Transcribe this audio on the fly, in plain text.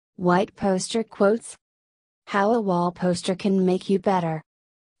White poster quotes. How a wall poster can make you better.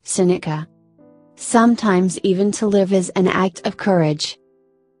 Seneca. Sometimes even to live is an act of courage.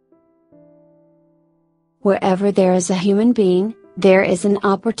 Wherever there is a human being, there is an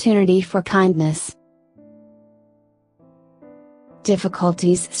opportunity for kindness.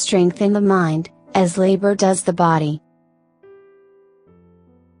 Difficulties strengthen the mind, as labor does the body.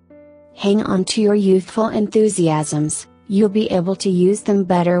 Hang on to your youthful enthusiasms, you'll be able to use them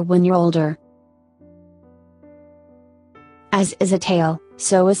better when you're older. As is a tale,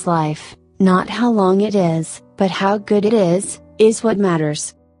 so is life, not how long it is, but how good it is what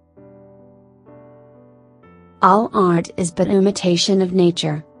matters. All art is but imitation of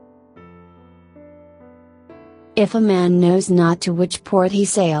nature. If a man knows not to which port he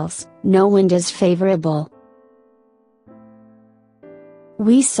sails, no wind is favorable.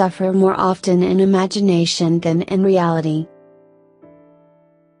 We suffer more often in imagination than in reality.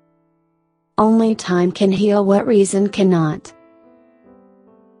 Only time can heal what reason cannot.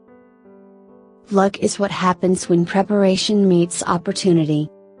 Luck is what happens when preparation meets opportunity.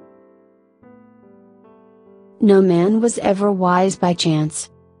 No man was ever wise by chance.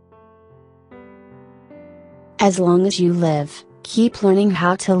 As long as you live, keep learning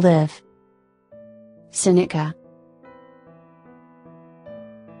how to live. Seneca.